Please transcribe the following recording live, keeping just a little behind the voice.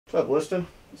What's up, Liston?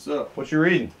 What's up? What you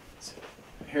reading?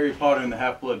 Harry Potter and the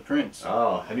Half-Blood Prince.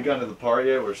 Oh, have you gotten to the part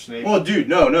yet where Snape... Well, dude,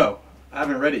 no. I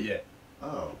haven't read it yet. Oh.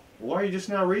 Well, why are you just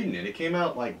now reading it? It came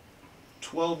out like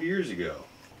 12 years ago.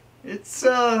 It's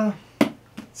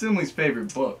Emily's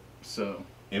favorite book, so...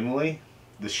 Emily?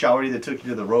 The shouty that took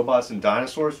you to the robots and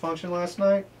dinosaurs function last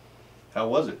night? How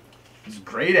was it? It was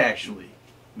great, actually.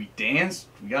 We danced,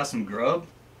 we got some grub.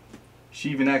 She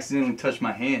even accidentally touched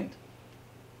my hand.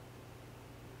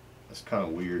 That's kind of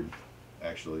weird,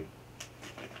 actually.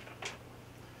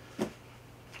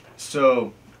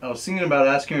 So, I was thinking about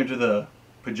asking her to the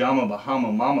Pajama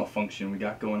Bahama Mama function we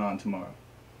got going on tomorrow.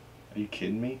 Are you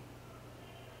kidding me?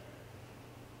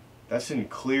 That's in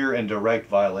clear and direct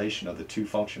violation of the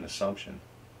two-function assumption.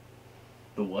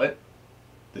 The what?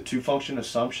 The two-function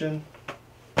assumption,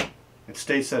 it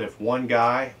states that if one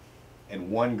guy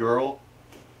and one girl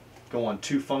go on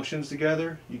two functions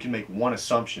together, you can make one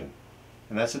assumption,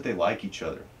 and that's that they like each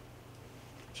other.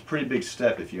 It's a pretty big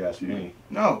step if you ask me.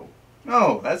 No,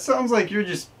 that sounds like you're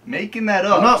just making that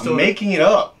up. I'm not making it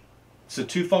up. It's a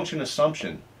two-function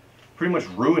assumption. Pretty much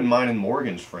ruined mine and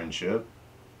Morgan's friendship.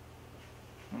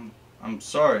 I'm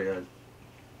sorry, I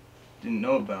didn't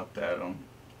know about that.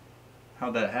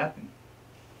 How'd that happen?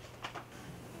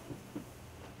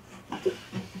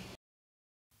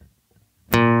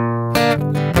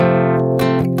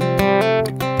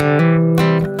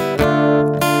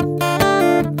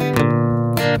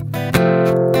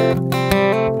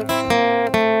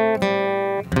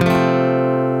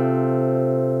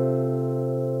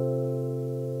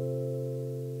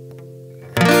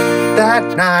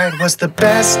 That night was the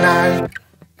best night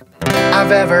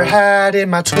I've ever had in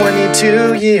my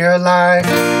 22-year life.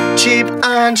 Cheap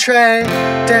entree,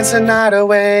 dance the night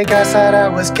away. Guys thought I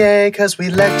was gay cause we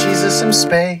let Jesus some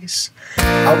space.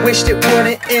 I wished it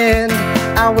wouldn't end,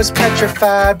 I was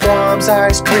petrified. Brahms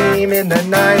ice cream in the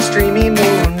nice dreamy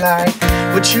moonlight.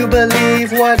 Would you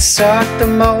believe what sucked the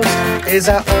most is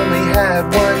I only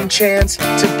had one chance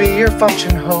to be your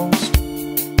function host.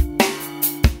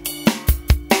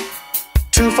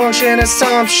 Two-function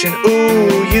assumption,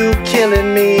 ooh, you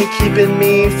killing me, keeping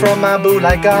me from my boo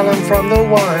like Gollum from the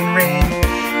One Ring.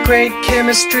 Great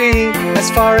chemistry, as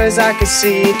far as I can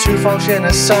see. Two-function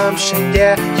assumption,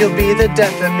 yeah, you'll be the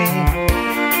death of me.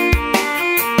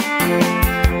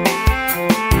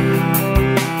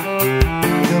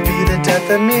 You'll be the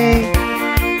death of me.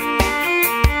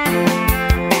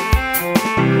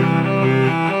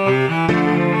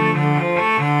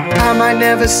 I might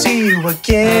never see you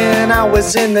again. I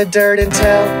was in the dirt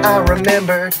until I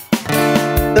remembered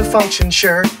the function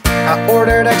shirt. I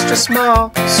ordered extra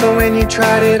small, so when you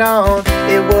tried it on,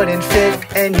 it wouldn't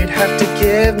fit and you'd have to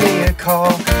give me a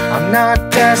call. I'm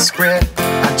not desperate,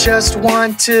 I just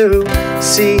want to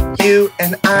see you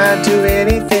and I'd do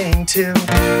anything too.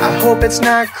 I hope it's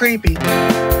not creepy,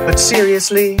 but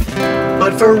seriously,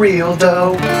 but for real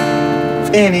though,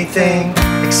 anything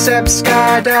except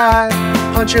skydive,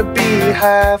 punch a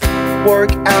beehive,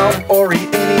 work out or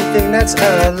eat anything that's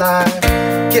alive.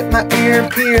 Get my ear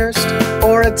pierced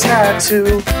or a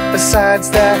tattoo. Besides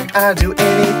that, I do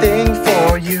anything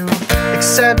for you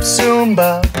except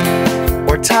Zumba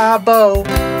or Tabo.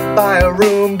 Buy a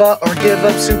Roomba or give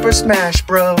up Super Smash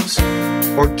Bros.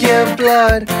 Or give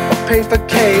blood or pay for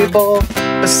cable.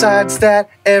 Besides that,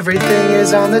 everything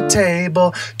is on the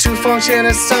table. Two-function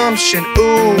assumption,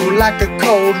 ooh, like a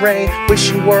cold rain.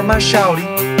 Wish you were my shouty,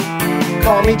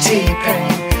 call me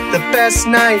T-Pain. The best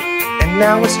night, and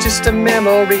now it's just a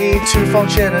memory.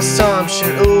 Two-function assumption,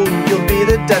 ooh, you'll be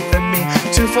the death of me.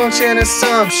 Two-function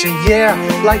assumption, yeah,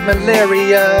 like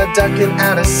malaria, ducking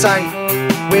out of sight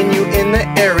when you in the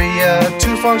area.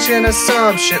 Two-function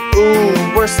assumption,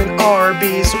 ooh, worse than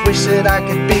Arby's. Wish that I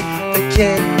could be the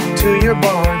king to your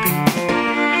Barbie.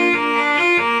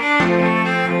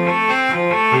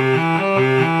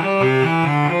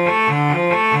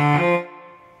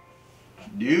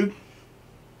 Dude,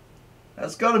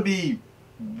 that's gotta be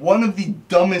one of the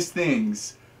dumbest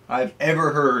things I've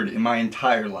ever heard in my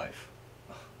entire life.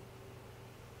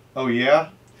 Oh yeah?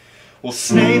 Well,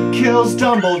 Snape kills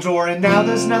Dumbledore and now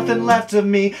there's nothing left of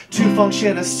me.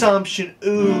 Two-function assumption,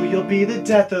 ooh, you'll be the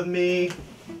death of me.